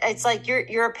 it's like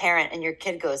you're a parent and your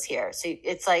kid goes here. So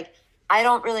it's like, I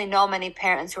don't really know many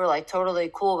parents who are like totally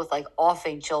cool with like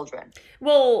offing children.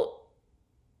 Well,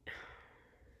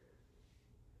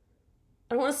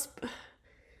 I don't want to...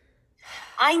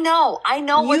 I know. I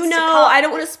don't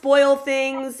want to spoil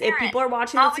things. If people are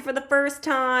watching this for the first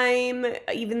time,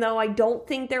 even though I don't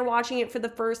think they're watching it for the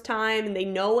first time and they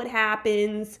know what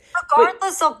happens.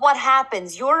 Regardless of what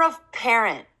happens, you're a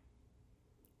parent.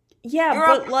 Yeah,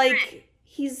 but like,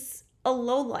 he's a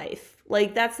lowlife.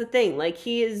 Like, that's the thing. Like,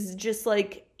 he is just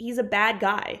like, he's a bad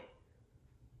guy.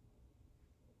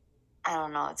 I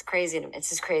don't know. It's crazy to me. It's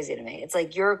just crazy to me. It's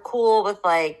like, you're cool with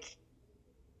like,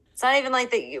 it's not even like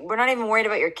that. We're not even worried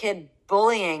about your kid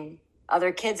bullying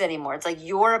other kids anymore. It's like,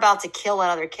 you're about to kill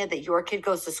another kid that your kid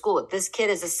goes to school with. This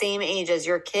kid is the same age as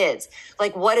your kids.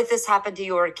 Like, what if this happened to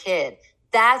your kid?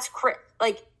 That's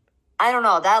like, I don't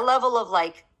know, that level of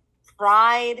like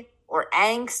pride or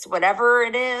angst, whatever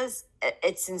it is,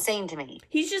 it's insane to me.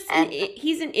 He's just,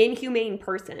 he's an inhumane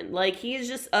person. Like, he is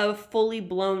just a fully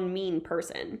blown mean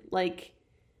person. Like,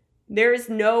 there's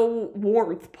no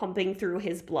warmth pumping through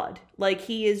his blood. Like,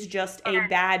 he is just a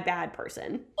bad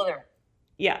person.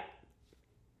 Yeah.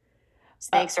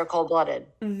 Snakes are cold-blooded.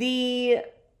 The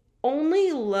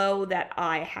only low that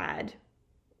I had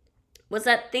was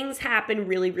that things happen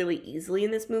really, really easily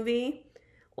in this movie.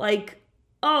 Like,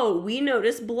 oh, we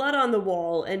notice blood on the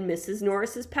wall and Mrs.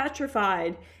 Norris is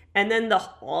petrified. And then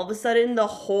all of a sudden the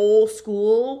whole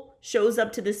school shows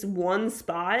up to this one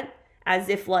spot as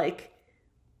if like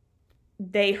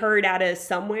they heard out of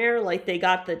somewhere, like they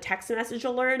got the text message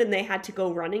alert and they had to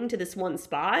go running to this one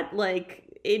spot.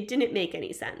 Like, it didn't make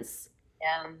any sense.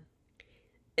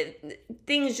 Yeah.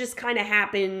 Things just kind of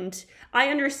happened. I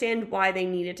understand why they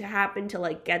needed to happen to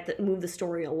like move the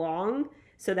story along,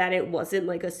 so that it wasn't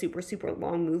like a super, super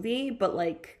long movie, but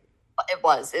like... It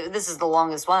was. This is the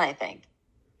longest one, I think.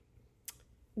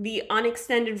 The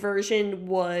unextended version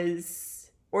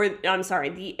was...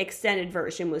 the extended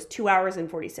version was 2 hours and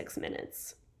 46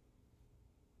 minutes.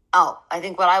 Oh, I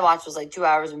think what I watched was like 2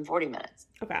 hours and 40 minutes.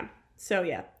 Okay. So,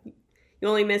 yeah. You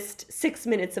only missed 6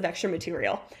 minutes of extra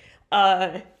material.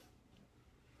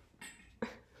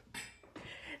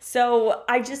 So,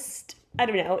 I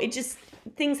don't know. It just...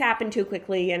 Things happened too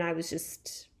quickly, and I was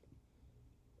just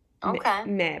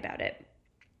meh about it.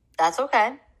 That's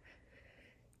okay.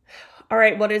 All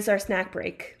right, what is our snack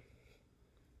break?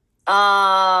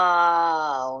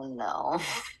 Oh, no.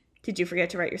 Did you forget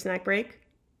to write your snack break?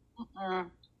 I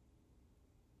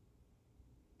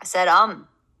said, and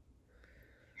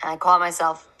I caught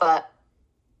myself, but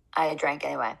I drank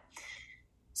anyway.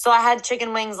 So I had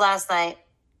chicken wings last night.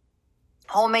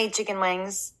 Homemade chicken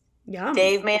wings. Yum.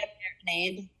 Dave made a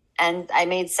marinade, and I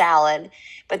made salad.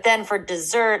 But then for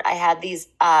dessert, I had these,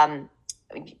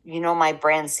 you know my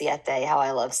brand Siete, how I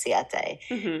love Siete.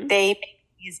 Mm-hmm. They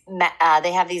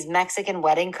have these Mexican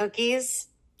wedding cookies.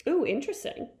 Ooh,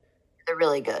 interesting. They're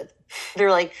really good.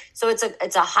 They're like, so it's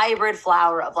a hybrid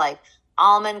flour of like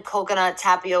almond, coconut,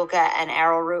 tapioca, and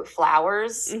arrowroot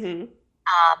flours. Mm-hmm.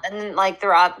 And then like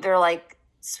they're like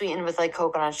sweetened with like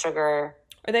coconut sugar.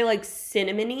 Are they like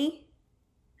cinnamony?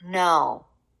 No.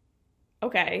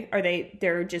 Okay.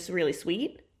 They're just really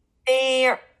sweet?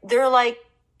 They're like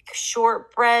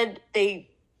shortbread. They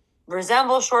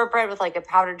resemble shortbread with like a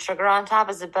powdered sugar on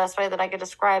top is the best way that I could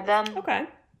describe them. Okay.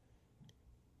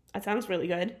 That sounds really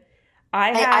good.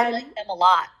 I like them a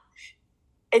lot.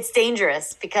 It's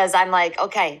dangerous because I'm like,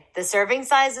 okay, the serving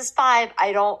size is 5.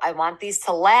 I want these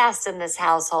to last in this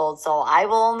household, so I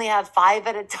will only have 5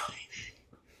 at a time.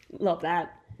 Love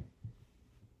that.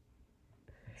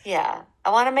 Yeah. I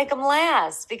want to make them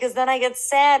last because then I get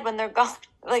sad when they're gone.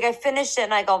 Like, I finish it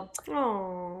and I go,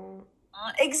 oh,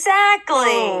 exactly.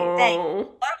 Aww. Thanks.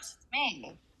 That was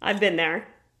me. I've been there.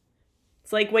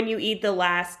 It's like when you eat the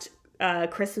last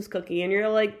Christmas cookie and you're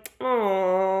like,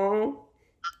 oh.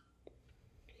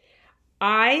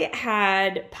 I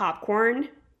had popcorn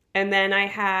and then I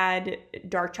had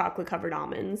dark chocolate covered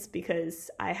almonds because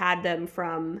I had them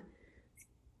from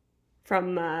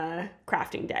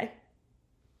crafting day.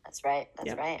 That's right.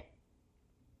 That's right.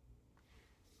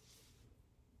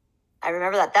 I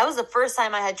remember that. That was the first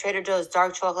time I had Trader Joe's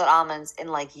dark chocolate almonds in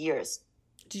like years.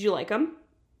 Did you like them?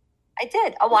 I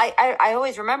did. Oh, I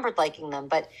always remembered liking them.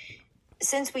 But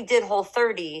since we did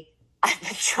Whole30, I've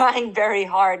been trying very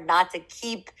hard not to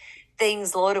keep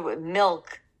things loaded with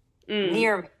milk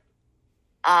near me.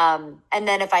 And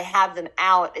then if I have them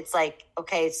out, it's like,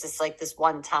 okay, it's just like this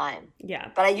one time.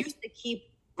 Yeah. But I used to keep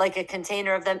like a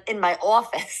container of them in my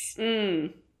office.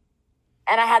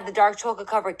 And I had the dark chocolate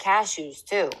covered cashews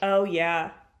too. Oh,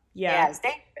 yeah. Yeah, it's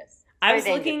dangerous. I was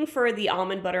looking for the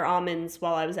almond butter almonds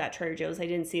while I was at Trader Joe's. I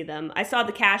didn't see them. I saw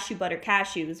the cashew butter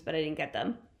cashews, but I didn't get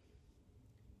them.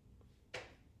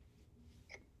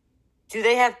 Do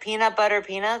they have peanut butter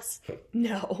peanuts?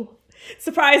 No.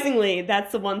 Surprisingly,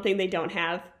 that's the one thing they don't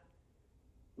have.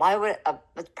 Why would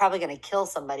it's probably going to kill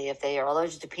somebody if they are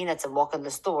allergic to peanuts and walk in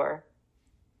the store?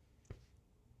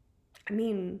 I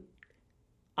mean,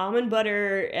 almond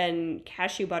butter and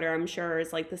cashew butter, I'm sure,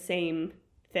 is like the same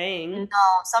thing. No,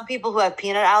 some people who have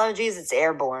peanut allergies, it's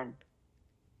airborne.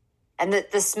 And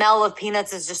the smell of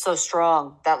peanuts is just so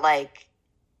strong that like...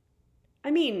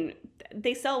 I mean,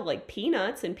 they sell like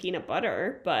peanuts and peanut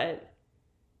butter, but...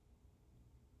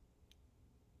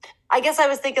 I guess I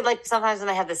was thinking like sometimes when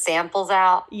they have the samples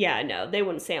out. Yeah, no, they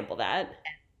wouldn't sample that.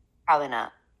 Probably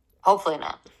not. Hopefully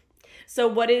not. So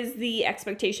what is the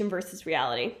expectation versus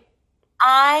reality?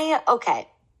 Okay.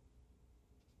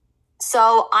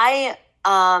 So I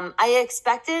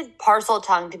expected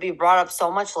Parseltongue to be brought up so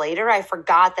much later. I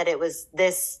forgot that it was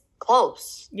this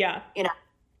close. Yeah. You know.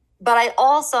 But I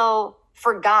also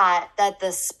forgot that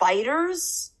the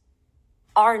spiders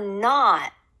are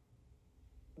not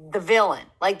the villain,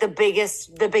 like the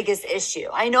biggest issue.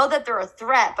 I know that they're a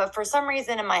threat, but for some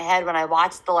reason in my head when I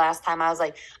watched the last time, I was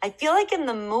like, I feel like in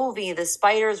the movie the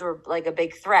spiders were like a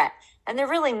big threat, and they're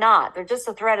really not. They're just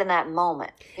a threat in that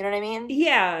moment. You know what I mean?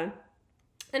 Yeah.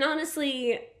 And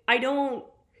honestly, I don't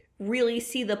really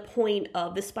see the point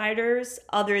of the spiders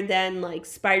other than like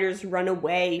spiders run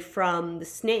away from the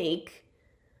snake,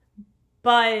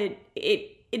 but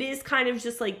it is kind of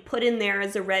just like put in there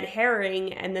as a red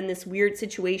herring, and then this weird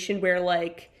situation where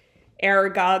like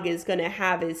Aragog is going to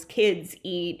have his kids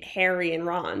eat Harry and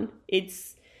Ron.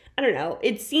 I don't know.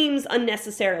 It seems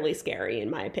unnecessarily scary in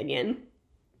my opinion.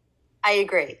 I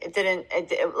agree.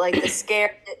 It like the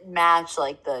scare didn't match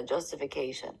like the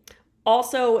justification.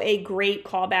 Also a great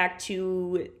callback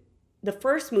to the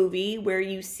first movie where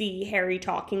you see Harry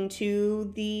talking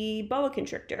to the boa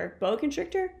constrictor. Boa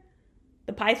constrictor?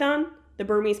 The python? The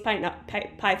Burmese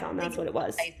python, that's what it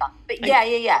was. But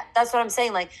yeah. That's what I'm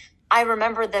saying. Like, I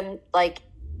remember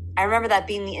that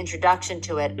being the introduction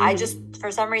to it. I just,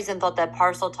 for some reason, thought that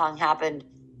Parseltongue happened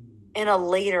in a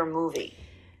later movie.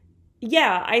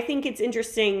 Yeah, I think it's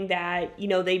interesting that,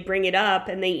 they bring it up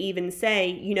and they even say,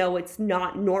 it's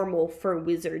not normal for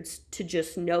wizards to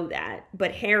just know that.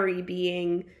 But Harry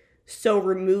being so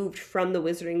removed from the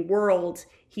wizarding world,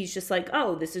 he's just like,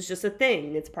 oh, this is just a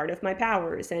thing. It's part of my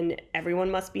powers, and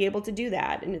everyone must be able to do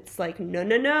that. And it's like,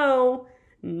 no.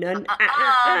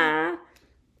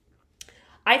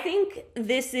 I think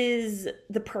this is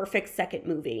the perfect second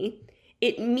movie.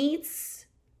 It meets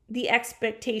the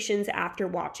expectations after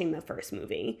watching the first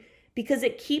movie because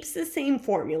it keeps the same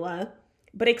formula,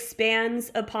 but expands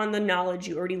upon the knowledge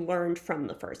you already learned from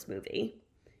the first movie.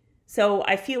 So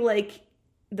I feel like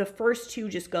the first two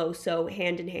just go so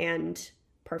hand in hand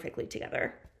perfectly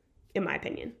together, in my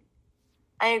opinion.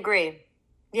 I agree.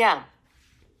 Yeah.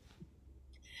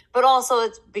 But also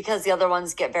it's because the other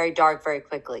ones get very dark very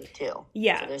quickly too.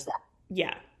 Yeah. So there's that.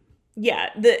 Yeah. Yeah.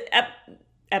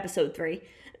 Episode 3.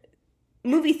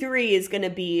 Movie 3 is going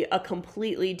to be a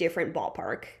completely different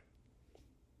ballpark.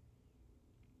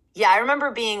 Yeah, I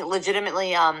remember being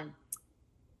legitimately, oh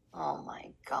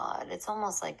my God. It's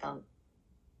almost like,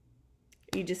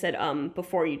 You just said,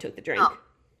 before you took the drink. Oh,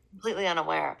 completely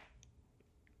unaware.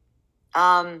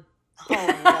 Oh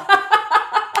no.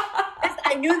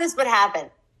 I knew this would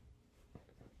happen.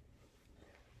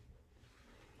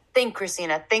 Think,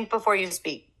 Christina. Think before you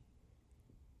speak.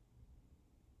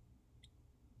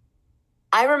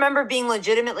 I remember being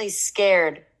legitimately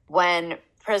scared when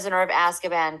Prisoner of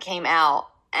Azkaban came out.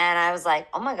 And I was like,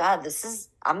 oh my God,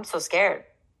 I'm so scared.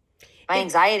 I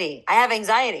have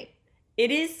anxiety. It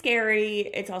is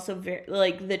scary. It's also very,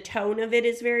 like, the tone of it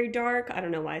is very dark. I don't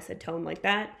know why I said tone like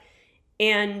that.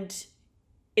 And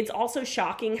it's also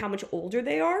shocking how much older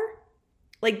they are.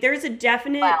 Like, there's a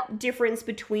definite difference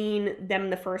between them in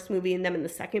the first movie and them in the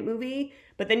second movie.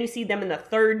 But then you see them in the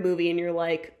third movie and you're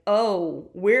like, oh,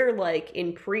 we're, like,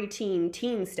 in preteen,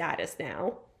 teen status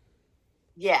now.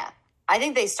 Yeah. I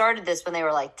think they started this when they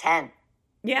were, like, 10.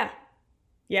 Yeah.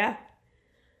 Yeah.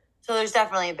 So there's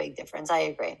definitely a big difference. I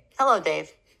agree. Hello,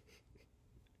 Dave.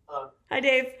 Hello. Hi,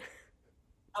 Dave.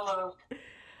 Hello.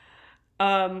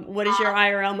 What is your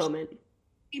IRL moment?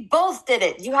 We both did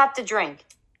it. You have to drink.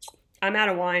 I'm out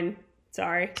of wine.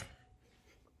 Sorry.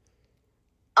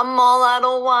 I'm all out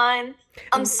of wine.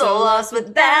 I'm so lost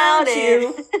without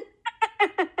you.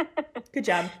 Good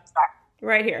job. Sorry.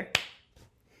 Right here.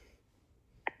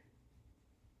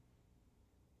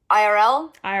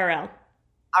 IRL? IRL.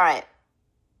 All right.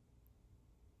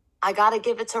 I got to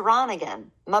give it to Ron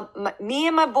again. Me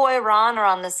and my boy Ron are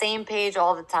on the same page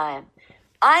all the time.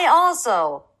 I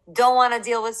also don't want to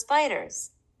deal with spiders.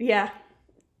 Yeah.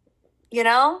 You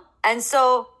know? And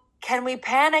so, can we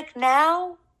panic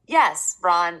now? Yes,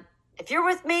 Ron. If you're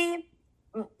with me,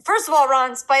 first of all,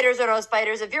 Ron, spiders or no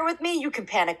spiders, if you're with me, you can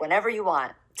panic whenever you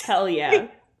want. Hell yeah.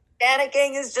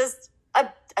 Panicking is just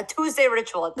a Tuesday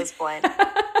ritual at this point.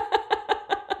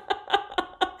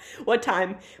 What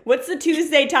time? What's the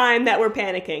Tuesday time that we're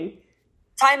panicking?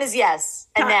 Time is yes.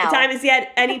 And now. Time is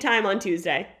yet any time on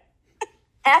Tuesday.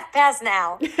 1:30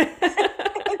 now.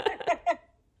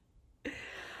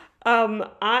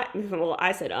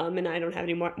 I said and I don't have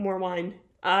any more wine.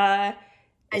 I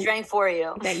drank for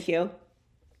you. Thank you.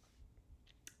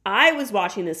 I was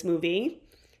watching this movie,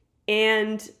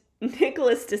 and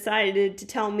Nicholas decided to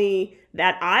tell me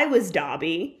that I was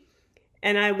Dobby,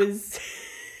 and I was...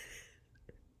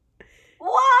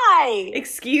 Why?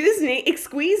 Excuse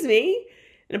me.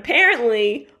 And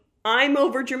apparently, I'm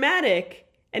overdramatic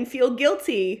and feel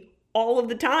guilty all of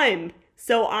the time,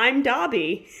 so I'm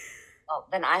Dobby. Oh,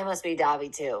 then I must be Dobby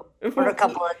too. We're a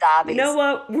couple of Dobbies. You know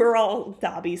what? We're all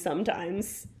Dobby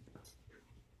sometimes.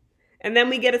 And then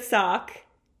we get a sock,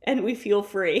 and we feel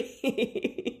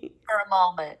free. For a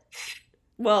moment.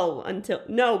 Well,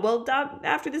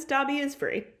 after this, Dobby is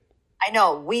free. I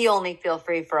know. We only feel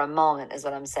free for a moment, is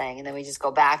what I'm saying. And then we just go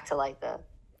back to, like,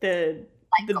 the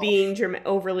being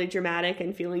overly dramatic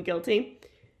and feeling guilty.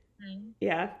 Mm-hmm.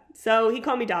 Yeah. So he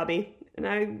called me Dobby.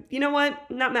 And you know what?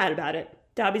 I'm not mad about it.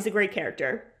 Dobby's a great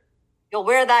character. You'll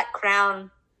wear that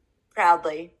crown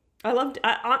proudly. I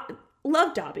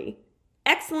love Dobby.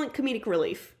 Excellent comedic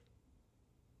relief.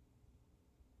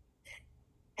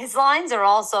 His lines are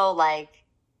also, like,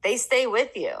 they stay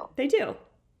with you. They do.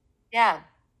 Yeah.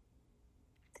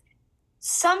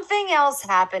 Something else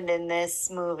happened in this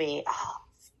movie. Oh,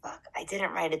 fuck. I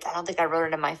didn't write it. I don't think I wrote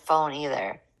it in my phone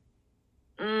either.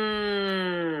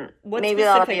 Maybe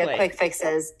that'll be a quick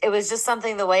fixes. It was just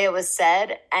something the way it was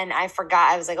said, and I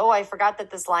forgot. I was like, oh, I forgot that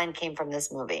this line came from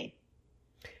this movie.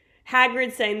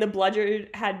 Hagrid saying the bludgeon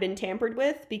had been tampered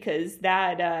with, because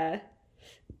that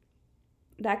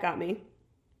got me.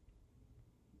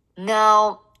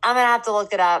 No, I'm going to have to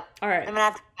look it up. All right. I'm going to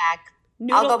have to go back.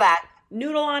 I'll go back.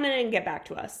 Noodle on it and get back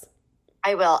to us.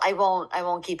 I will. I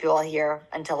won't keep you all here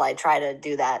until I try to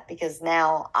do that, because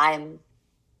now I'm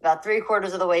about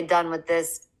 3/4 of the way done with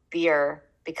this beer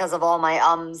because of all my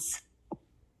ums.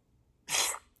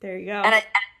 There you go. And I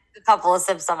took a couple of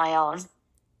sips on my own.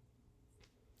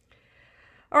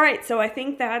 All right, so I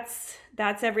think that's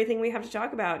everything we have to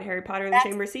talk about. Harry Potter and the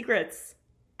Chamber of Secrets.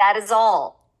 That is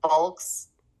all, folks.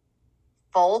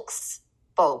 Folks.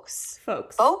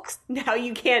 Now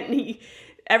you can't,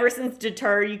 ever since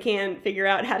Deter, you can't figure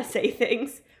out how to say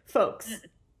things. Folks.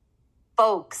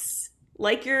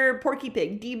 Like your Porky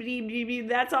Pig. Dee,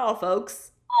 that's all,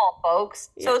 folks. All, folks.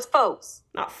 Yeah. So it's folks.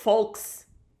 Not folks.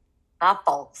 Not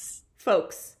folks.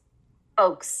 Folks.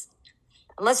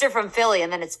 Unless you're from Philly,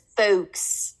 and then it's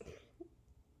folks.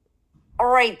 All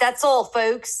right, that's all,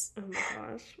 folks. Oh, my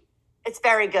gosh. It's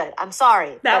very good. I'm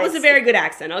sorry. That was a very good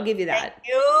accent. I'll give you that. Thank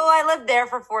you. I lived there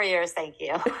for 4 years. Thank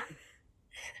you.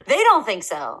 They don't think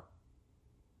so.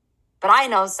 But I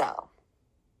know so.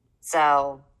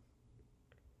 So,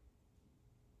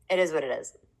 it is what it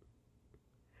is.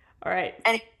 All right.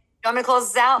 And you want me to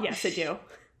close this out? Yes, I do.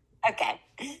 Okay.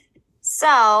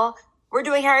 So, we're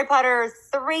doing Harry Potter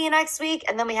 3 next week,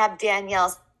 and then we have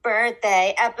Danielle's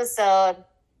birthday episode.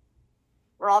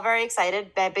 We're all very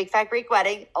excited. Big Fat Greek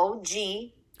Wedding,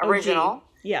 OG, original. OG.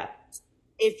 Yeah.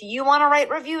 If you want to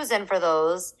write reviews in for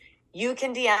those, you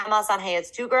can DM us on Hey It's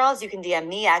Two Girls. You can DM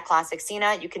me at Classic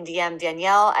Cena. You can DM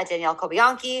Danielle at Danielle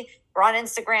Kobianki. We're on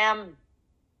Instagram.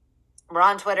 We're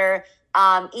on Twitter.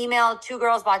 Email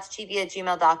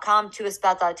 2girlswatchtv@gmail.com,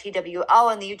 twoisbeth.two,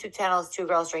 and the YouTube channel is 2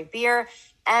 Girls Drink Beer.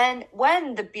 And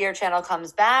when the beer channel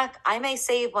comes back, I may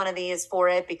save one of these for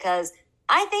it because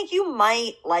I think you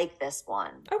might like this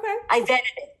one. Okay. I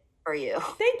vetted it for you.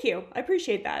 Thank you. I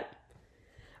appreciate that.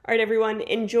 All right, everyone.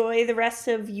 Enjoy the rest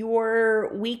of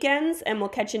your weekends, and we'll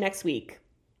catch you next week.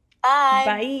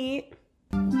 Bye.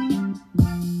 Bye.